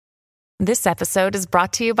This episode is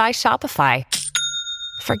brought to you by Shopify.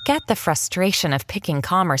 Forget the frustration of picking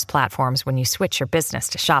commerce platforms when you switch your business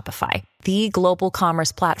to Shopify, the global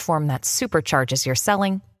commerce platform that supercharges your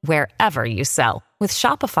selling wherever you sell. With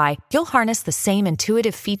Shopify, you'll harness the same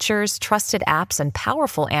intuitive features, trusted apps, and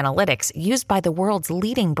powerful analytics used by the world's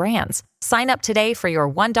leading brands. Sign up today for your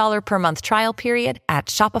 $1 per month trial period at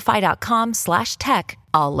shopify.com/tech,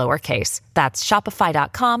 all lowercase. That's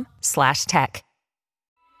shopify.com/tech.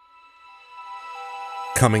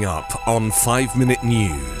 Coming up on 5 Minute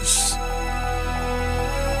News.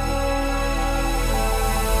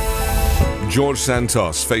 George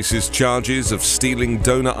Santos faces charges of stealing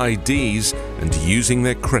donor IDs and using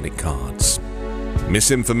their credit cards.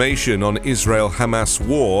 Misinformation on Israel-Hamas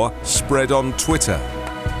war spread on Twitter.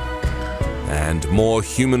 And more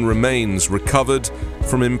human remains recovered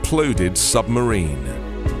from imploded submarine.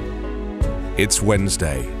 It's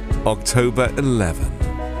Wednesday, October 11.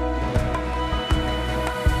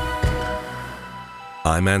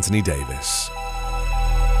 I'm Anthony Davis.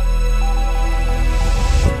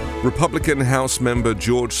 Republican House member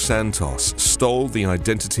George Santos stole the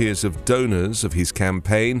identities of donors of his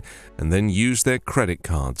campaign and then used their credit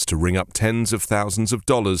cards to ring up tens of thousands of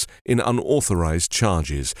dollars in unauthorized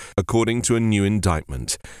charges, according to a new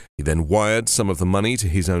indictment. He then wired some of the money to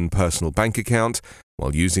his own personal bank account,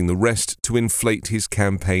 while using the rest to inflate his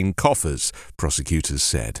campaign coffers, prosecutors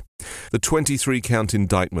said. The 23-count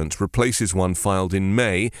indictment replaces one filed in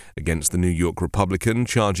May against the New York Republican,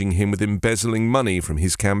 charging him with embezzling money from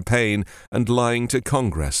his campaign and lying to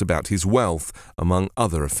Congress about his wealth, among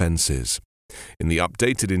other offenses. In the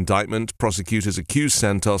updated indictment, prosecutors accuse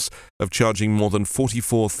Santos of charging more than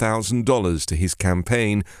 $44,000 to his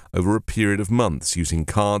campaign over a period of months using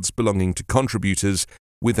cards belonging to contributors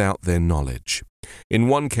without their knowledge. In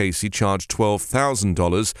one case, he charged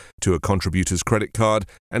 $12,000 to a contributor's credit card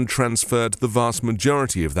and transferred the vast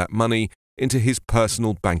majority of that money into his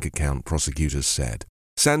personal bank account, prosecutors said.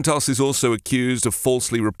 Santos is also accused of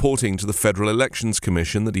falsely reporting to the Federal Elections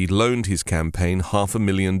Commission that he'd loaned his campaign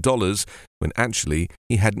 $500,000 when actually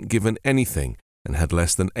he hadn't given anything and had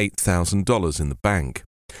less than $8,000 in the bank.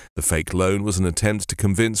 The fake loan was an attempt to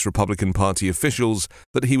convince Republican Party officials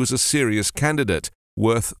that he was a serious candidate,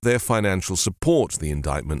 worth their financial support, the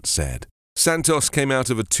indictment said. Santos came out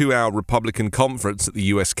of a 2-hour Republican conference at the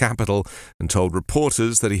U.S. Capitol and told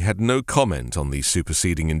reporters that he had no comment on the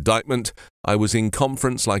superseding indictment. "I was in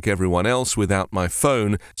conference like everyone else without my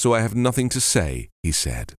phone, so I have nothing to say," he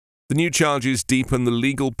said. The new charges deepen the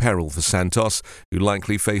legal peril for Santos, who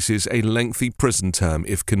likely faces a lengthy prison term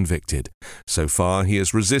if convicted. So far, he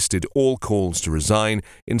has resisted all calls to resign,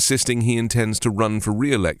 insisting he intends to run for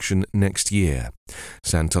re-election next year.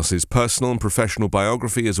 Santos's personal and professional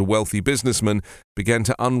biography as a wealthy businessman began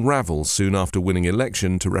to unravel soon after winning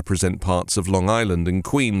election to represent parts of Long Island and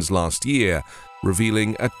Queens last year,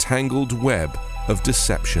 revealing a tangled web of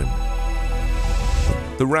deception.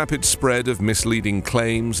 The rapid spread of misleading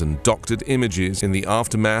claims and doctored images in the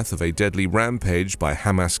aftermath of a deadly rampage by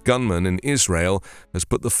Hamas gunmen in Israel has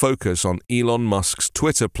put the focus on Elon Musk's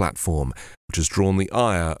Twitter platform, which has drawn the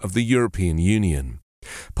ire of the European Union.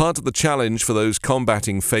 Part of the challenge for those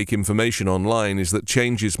combating fake information online is that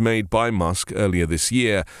changes made by Musk earlier this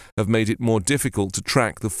year have made it more difficult to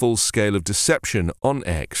track the full scale of deception on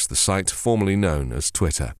X, the site formerly known as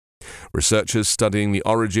Twitter. Researchers studying the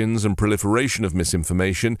origins and proliferation of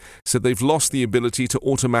misinformation said they've lost the ability to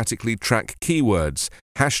automatically track keywords,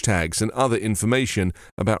 hashtags, and other information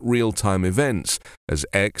about real-time events, as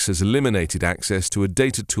X has eliminated access to a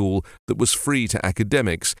data tool that was free to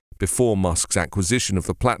academics before Musk's acquisition of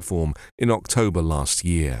the platform in October last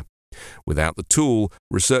year. Without the tool,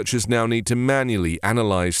 researchers now need to manually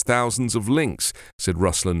analyze thousands of links, said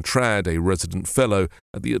Ruslan Trad, a resident fellow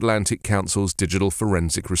at the Atlantic Council's Digital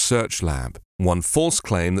Forensic Research Lab. One false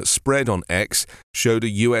claim that spread on X showed a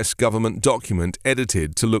U.S. government document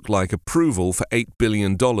edited to look like approval for $8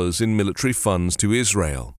 billion in military funds to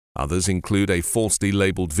Israel. Others include a falsely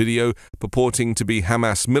labeled video purporting to be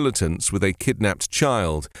Hamas militants with a kidnapped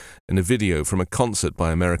child, and a video from a concert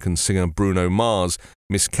by American singer Bruno Mars,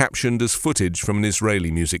 miscaptioned as footage from an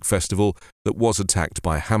Israeli music festival that was attacked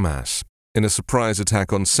by Hamas. In a surprise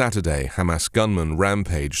attack on Saturday, Hamas gunmen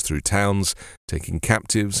rampaged through towns, taking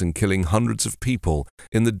captives and killing hundreds of people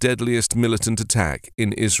in the deadliest militant attack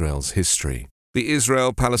in Israel's history. The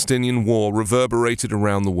Israel-Palestinian war reverberated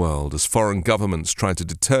around the world as foreign governments tried to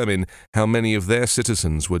determine how many of their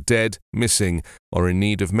citizens were dead, missing, or in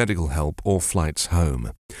need of medical help or flights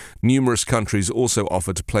home. Numerous countries also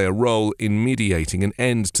offered to play a role in mediating an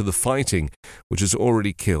end to the fighting, which has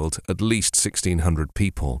already killed at least 1,600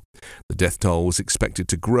 people. The death toll was expected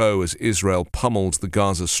to grow as Israel pummeled the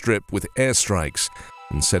Gaza Strip with airstrikes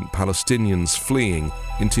and sent Palestinians fleeing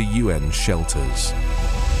into UN shelters.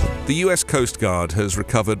 The US Coast Guard has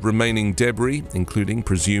recovered remaining debris, including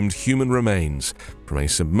presumed human remains, from a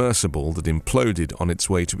submersible that imploded on its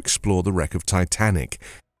way to explore the wreck of Titanic,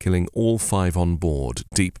 killing all 5 on board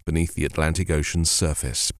deep beneath the Atlantic Ocean's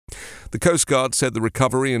surface. The Coast Guard said the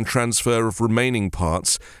recovery and transfer of remaining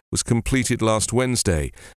parts was completed last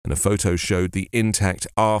Wednesday, and a photo showed the intact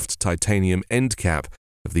aft titanium end cap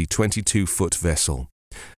of the 22-foot vessel.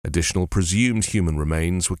 Additional presumed human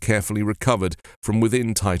remains were carefully recovered from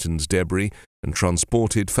within Titan's debris and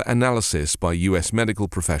transported for analysis by US medical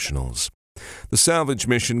professionals. The salvage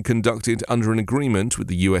mission, conducted under an agreement with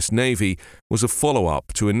the US Navy, was a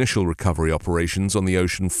follow-up to initial recovery operations on the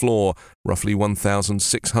ocean floor, roughly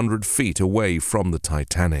 1,600 feet away from the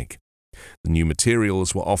Titanic. The new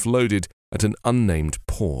materials were offloaded at an unnamed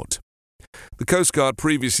port. The Coast Guard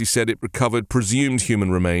previously said it recovered presumed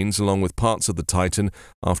human remains along with parts of the Titan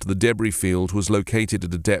after the debris field was located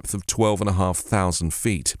at a depth of 12,500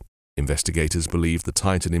 feet. Investigators believe the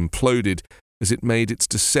Titan imploded as it made its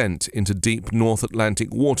descent into deep North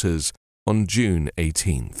Atlantic waters on June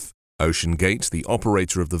 18th. OceanGate, the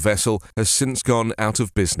operator of the vessel, has since gone out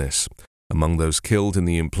of business. Among those killed in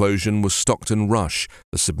the implosion was Stockton Rush,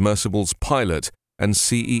 the submersible's pilot and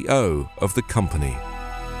CEO of the company.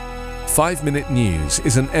 5 Minute News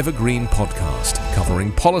is an evergreen podcast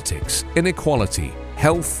covering politics, inequality,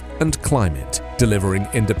 health and climate, delivering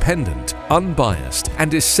independent, unbiased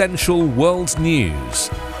and essential world news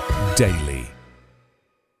daily.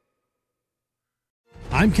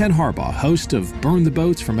 I'm Ken Harbaugh, host of Burn the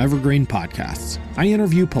Boats from Evergreen Podcasts. I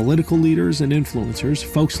interview political leaders and influencers,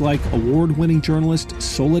 folks like award-winning journalist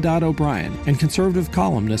Soledad O'Brien and conservative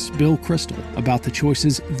columnist Bill Kristol, about the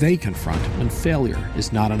choices they confront when failure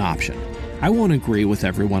is not an option. I won't agree with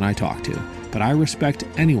everyone I talk to, but I respect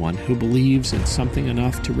anyone who believes in something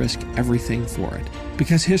enough to risk everything for it.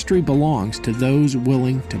 Because history belongs to those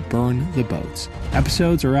willing to burn the boats.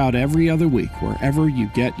 Episodes are out every other week wherever you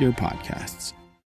get your podcasts.